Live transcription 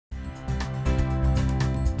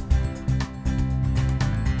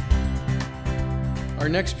Our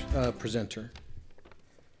next presenter,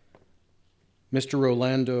 Mr.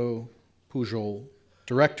 Rolando Pujol,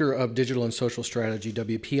 Director of Digital and Social Strategy,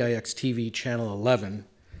 WPIX-TV Channel 11,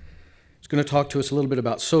 is going to talk to us a little bit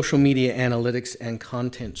about social media analytics and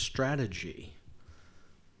content strategy.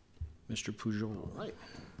 Mr. Pujol. All right.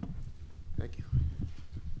 Thank you.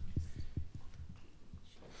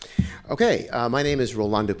 Okay, my name is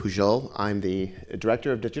Rolando Pujol. I'm the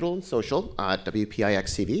Director of Digital and Social at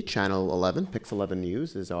WPIX-TV, Channel 11. PIX-11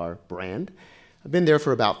 News is our brand. I've been there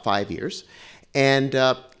for about 5 years. And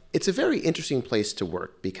it's a very interesting place to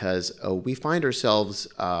work because we find ourselves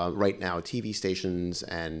right now, TV stations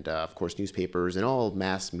and, of course, newspapers and all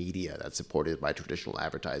mass media that's supported by traditional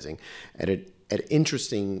advertising at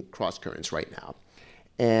interesting cross currents right now.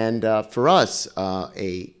 And for us,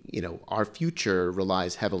 our future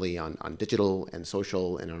relies heavily on digital and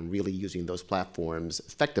social and on really using those platforms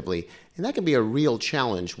effectively. And that can be a real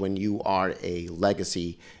challenge when you are a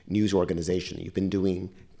legacy news organization. You've been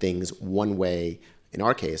doing things one way. In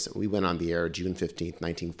our case, we went on the air June 15th,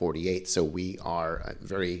 1948. So we are a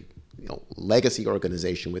very legacy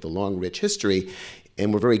organization with a long, rich history.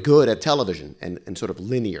 And we're very good at television and sort of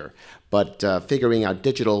linear. But figuring out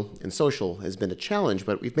digital and social has been a challenge,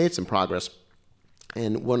 but we've made some progress.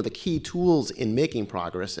 And one of the key tools in making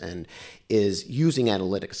progress is using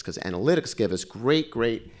analytics, because analytics give us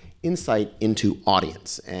great insight into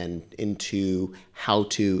audience and into how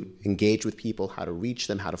to engage with people, how to reach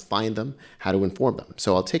them, how to find them, how to inform them.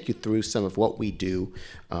 So I'll take you through some of what we do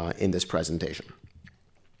in this presentation.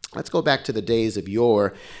 Let's go back to the days of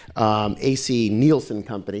yore. AC Nielsen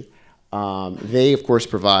Company. They, of course,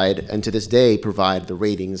 provide, and to this day, provide the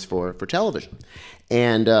ratings for television.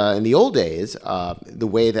 And in the old days, the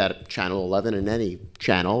way that Channel 11 and any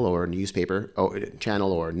channel or newspaper or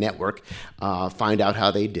channel or network find out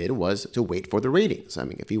how they did was to wait for the ratings. I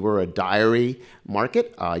mean, if you were a diary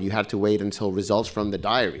market, you had to wait until results from the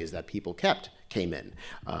diaries that people kept came in.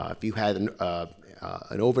 If you had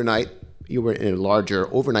an overnight, you were in a larger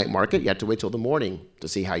overnight market, you had to wait till the morning to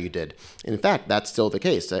see how you did. And in fact, that's still the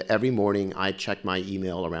case. Every morning I check my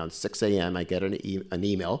email around 6 a.m. I get an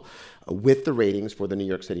email with the ratings for the New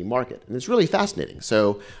York City market. And it's really fascinating.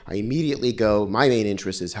 So I immediately go, my main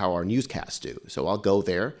interest is how our newscasts do. So I'll go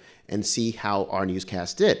there and see how our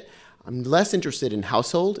newscasts did. I'm less interested in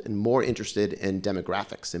household and more interested in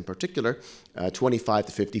demographics, in particular 25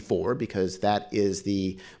 to 54, because that is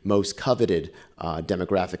the most coveted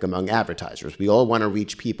demographic among advertisers. We all want to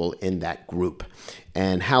reach people in that group.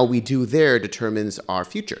 And how we do there determines our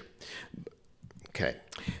future. Okay,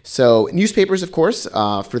 so newspapers, of course,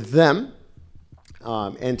 for them,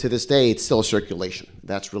 and to this day, it's still circulation.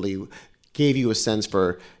 That's really gave you a sense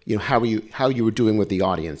for how you were doing with the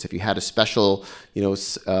audience. If you had a special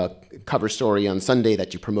cover story on Sunday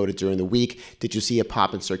that you promoted during the week, did you see a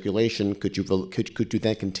pop in circulation? Could you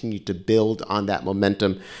then continue to build on that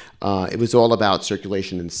momentum? It was all about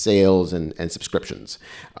circulation and sales and subscriptions.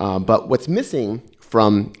 But what's missing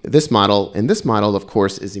from this model, and this model, of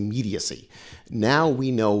course, is immediacy. Now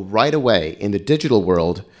we know right away in the digital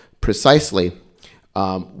world precisely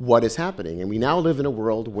what is happening. And we now live in a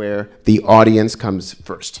world where the audience comes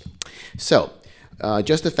first. So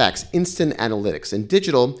just the facts, instant analytics. In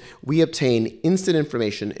digital, we obtain instant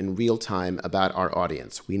information in real time about our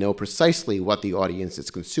audience. We know precisely what the audience is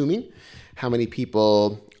consuming, how many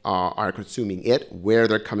people are consuming it, where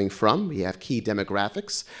they're coming from. We have key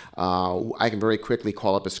demographics. I can very quickly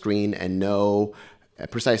call up a screen and know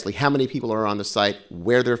precisely how many people are on the site,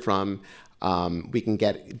 where they're from. We can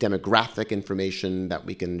get demographic information that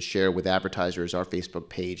we can share with advertisers. Our Facebook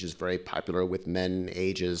page is very popular with men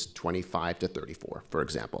ages 25 to 34, for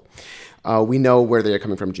example. We know where they're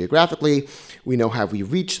coming from geographically. We know how we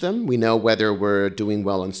reach them. We know whether we're doing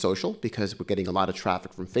well on social because we're getting a lot of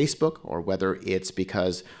traffic from Facebook, or whether it's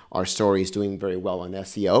because our story is doing very well on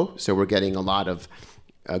SEO, so we're getting a lot of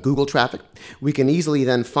Google traffic. We can easily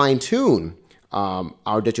then fine-tune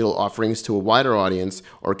our digital offerings to a wider audience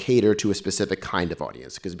or cater to a specific kind of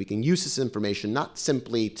audience, because we can use this information not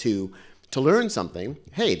simply to learn something.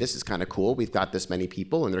 Hey, this is kind of cool. We've got this many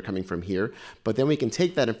people and they're coming from here. But then we can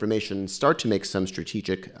take that information and start to make some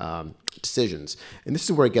strategic decisions. And this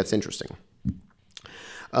is where it gets interesting.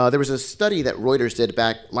 There was a study that Reuters did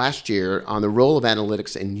back last year on the role of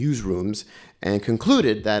analytics in newsrooms and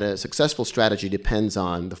concluded that a successful strategy depends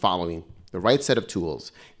on the following. The right set of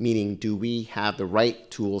tools, meaning do we have the right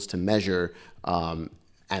tools to measure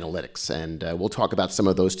analytics. And we'll talk about some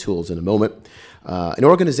of those tools in a moment. An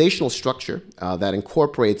organizational structure that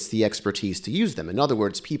incorporates the expertise to use them. In other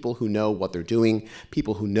words, people who know what they're doing,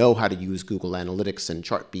 people who know how to use Google Analytics and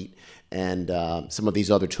Chartbeat and some of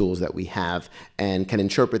these other tools that we have, and can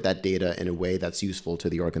interpret that data in a way that's useful to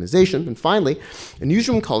the organization. And finally, a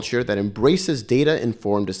newsroom culture that embraces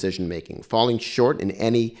data-informed decision-making. Falling short in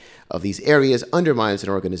any of these areas undermines an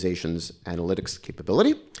organization's analytics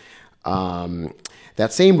capability.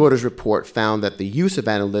 That same Reuters report found that the use of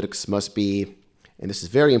analytics must be, and this is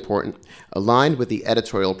very important, aligned with the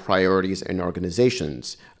editorial priorities and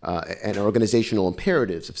organizations and organizational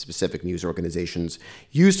imperatives of specific news organizations,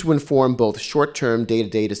 used to inform both short-term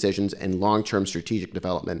day-to-day decisions and long-term strategic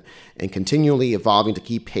development, and continually evolving to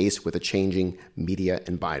keep pace with a changing media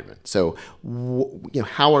environment. So,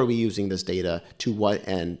 how are we using this data? To what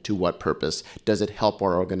end? To what purpose? Does it help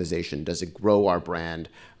our organization? Does it grow our brand?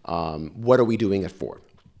 What are we doing it for?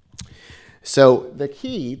 So the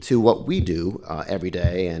key to what we do every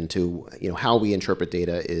day and to how we interpret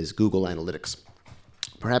data is Google Analytics.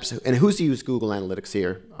 Perhaps, and who's used Google Analytics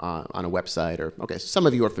here on a website? Or okay, so some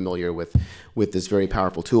of you are familiar with this very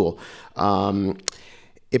powerful tool.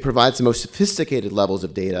 It provides the most sophisticated levels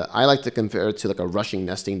of data. I like to compare it to like a rushing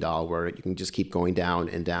nesting doll, where you can just keep going down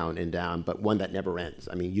and down and down, but one that never ends.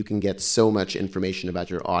 I mean, you can get so much information about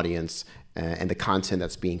your audience and the content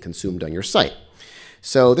that's being consumed on your site.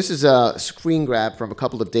 So this is a screen grab from a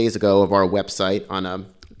couple of days ago of our website on a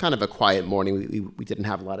kind of a quiet morning. We didn't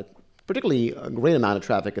have particularly a great amount of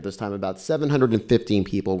traffic at this time. About 715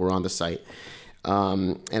 people were on the site.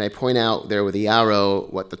 And I point out there with the arrow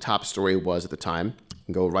what the top story was at the time. You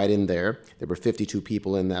can go right in there. There were 52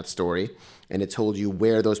 people in that story, and it told you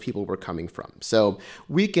where those people were coming from. So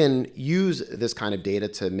we can use this kind of data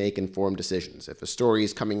to make informed decisions. If a story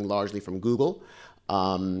is coming largely from Google,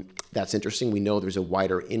 that's interesting. We know there's a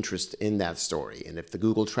wider interest in that story. And if the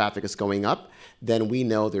Google traffic is going up, then we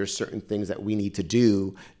know there's certain things that we need to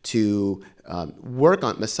do to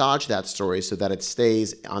massage that story so that it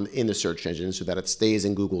stays in the search engine, so that it stays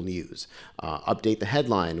in Google News. Update the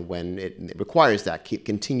headline when it requires that.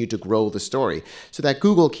 Continue to grow the story so that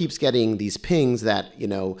Google keeps getting these pings that,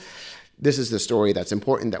 this is the story that's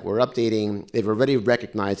important that we're updating. They've already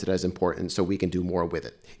recognized it as important, so we can do more with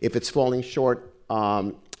it. If it's falling short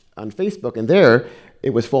on Facebook, and it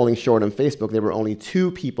was falling short on Facebook, there were only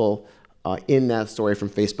 2 people in that story from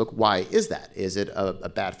Facebook. Why is that? Is it a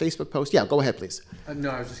bad Facebook post? Yeah, go ahead, please. No,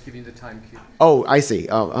 I was just giving you the time cue. Oh, I see.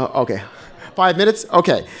 Okay. 5 minutes?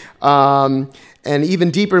 Okay. And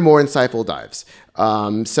even deeper, more insightful dives.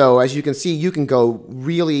 So as you can see, you can go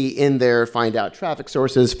really in there, find out traffic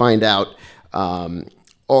sources, find out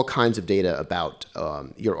all kinds of data about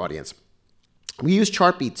your audience. We use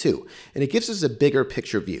Chartbeat too, and it gives us a bigger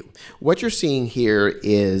picture view. What you're seeing here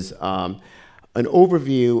is an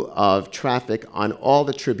overview of traffic on all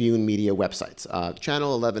the Tribune Media websites.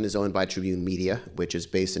 Channel 11 is owned by Tribune Media, which is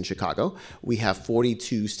based in Chicago. We have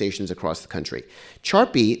 42 stations across the country.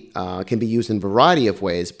 Chartbeat can be used in a variety of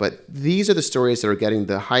ways, but these are the stories that are getting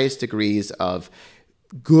the highest degrees of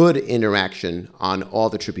good interaction on all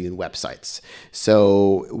the Tribune websites.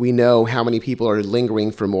 So we know how many people are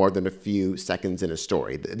lingering for more than a few seconds in a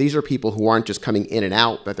story. These are people who aren't just coming in and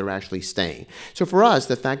out, but they're actually staying. So for us,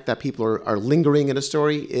 the fact that people are lingering in a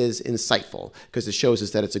story is insightful because it shows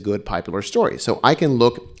us that it's a good, popular story. So I can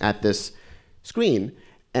look at this screen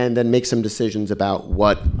and then make some decisions about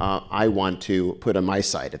what I want to put on my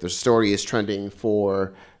site. If the story is trending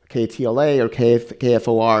for KTLA or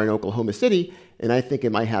KFOR in Oklahoma City, and I think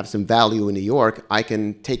it might have some value in New York, I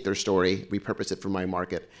can take their story, repurpose it for my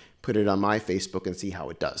market, put it on my Facebook, and see how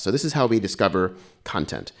it does. So this is how we discover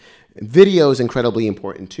content. Video is incredibly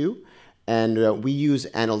important too. And we use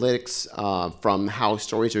analytics from how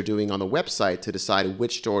stories are doing on the website to decide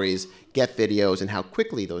which stories get videos and how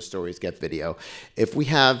quickly those stories get video. If we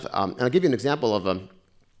have, and I'll give you an example of a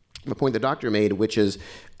point the doctor made, which is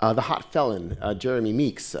the hot felon, Jeremy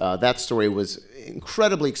Meeks. That story was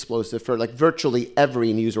incredibly explosive for like virtually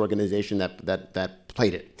every news organization that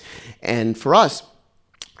played it. And for us,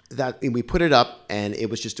 we put it up and it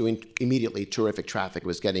was just doing immediately terrific traffic. It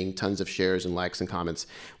was getting tons of shares and likes and comments.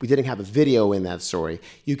 We didn't have a video in that story.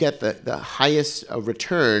 You get the highest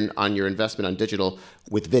return on your investment on digital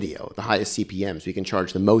with video, the highest CPMs. We can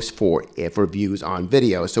charge the most for views on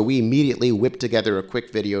video. So we immediately whipped together a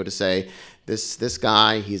quick video to say, this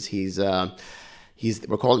guy,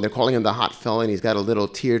 they're calling him the hot felon. He's got a little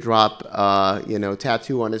teardrop,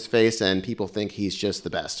 tattoo on his face, and people think he's just the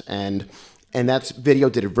best. And that video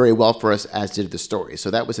did it very well for us, as did the story.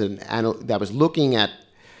 So that was looking at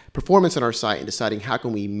performance on our site and deciding how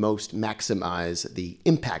can we most maximize the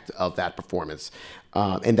impact of that performance.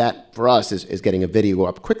 And that, for us, is getting a video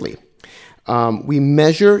up quickly. We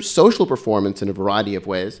measure social performance in a variety of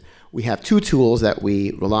ways. We have two tools that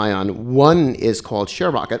we rely on. One is called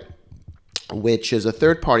ShareRocket, which is a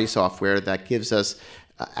third-party software that gives us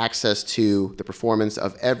access to the performance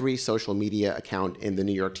of every social media account in the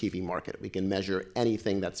New York TV market. We can measure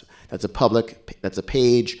anything that's a public, that's a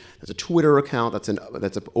page, that's a Twitter account, that's an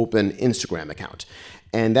open Instagram account.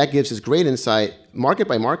 And that gives us great insight, market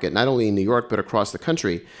by market, not only in New York, but across the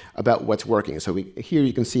country, about what's working. So here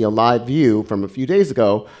you can see a live view from a few days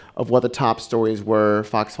ago of what the top stories were.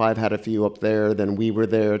 Fox 5 had a few up there, then we were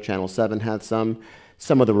there, Channel 7 had some.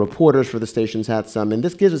 Some of the reporters for the stations had some, and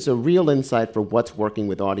this gives us a real insight for what's working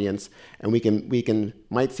with audience. And we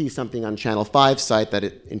might see something on Channel 5's site that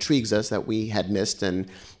it intrigues us that we had missed and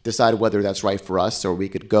decide whether that's right for us, or we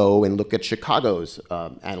could go and look at Chicago's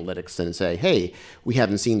analytics and say, hey, we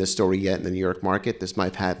haven't seen this story yet in the New York market. This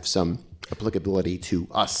might have some applicability to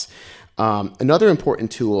us. Another important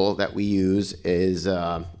tool that we use is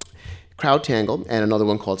CrowdTangle and another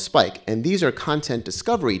one called Spike. And these are content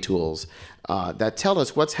discovery tools that tell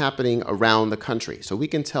us what's happening around the country. So we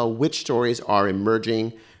can tell which stories are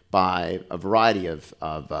emerging by a variety of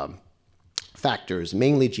factors,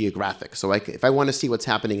 mainly geographic. So if I want to see what's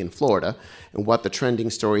happening in Florida and what the trending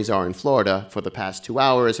stories are in Florida for the past 2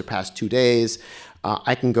 hours or past 2 days,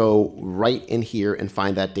 I can go right in here and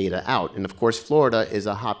find that data out. And of course, Florida is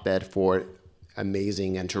a hotbed for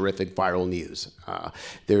amazing and terrific viral news.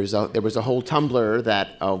 There was a whole Tumblr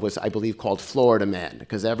that was, I believe, called Florida Man,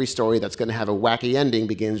 because every story that's going to have a wacky ending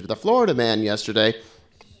begins with a Florida man yesterday.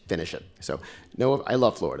 Finish it. So, no, I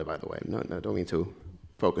love Florida, by the way. No, don't mean to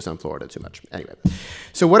focus on Florida too much. Anyway,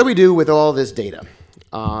 so what do we do with all this data?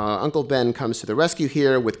 Uncle Ben comes to the rescue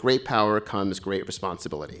here. With great power comes great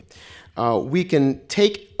responsibility. We can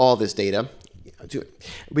take all this data.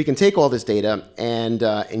 We can take all this data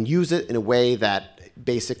and use it in a way that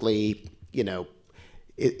basically, you know,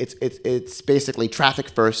 it's basically traffic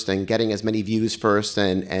first and getting as many views first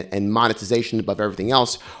and monetization above everything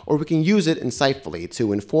else, or we can use it insightfully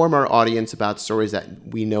to inform our audience about stories that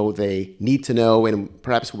we know they need to know and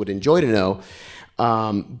perhaps would enjoy to know,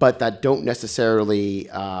 but that don't necessarily,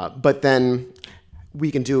 but then we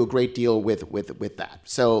can do a great deal with that.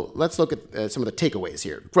 So let's look at some of the takeaways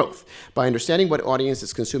here. Growth. By understanding what audience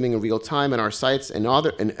is consuming in real time on our sites and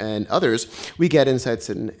others, we get insights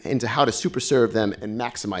into how to super serve them and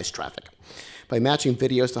maximize traffic. By matching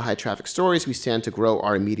videos to high traffic stories, we stand to grow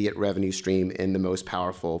our immediate revenue stream in the most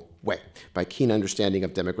powerful way. By keen understanding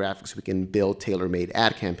of demographics, we can build tailor-made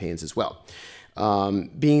ad campaigns as well.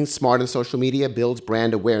 Being smart in social media builds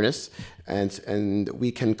brand awareness, and we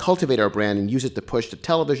can cultivate our brand and use it to push to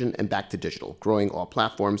television and back to digital, growing all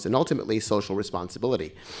platforms and ultimately social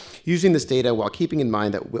responsibility. Using this data while keeping in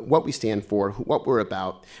mind that what we stand for, what we're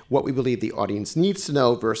about, what we believe the audience needs to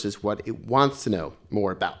know versus what it wants to know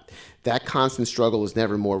more about. That constant struggle is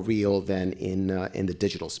never more real than in the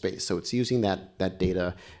digital space. So it's using that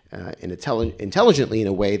data intelligently in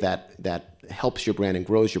a way that helps your brand and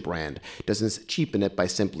grows your brand, doesn't cheapen it by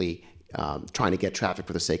simply trying to get traffic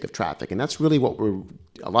for the sake of traffic. And that's really what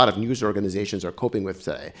a lot of news organizations are coping with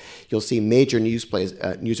today. You'll see major news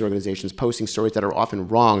organizations posting stories that are often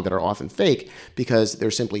wrong, that are often fake, because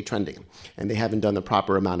they're simply trending and they haven't done the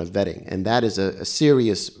proper amount of vetting. And that is a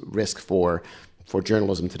serious risk for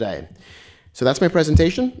journalism today. So that's my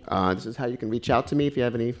presentation. This is how you can reach out to me if you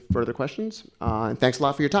have any further questions. And thanks a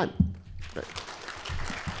lot for your time. Great.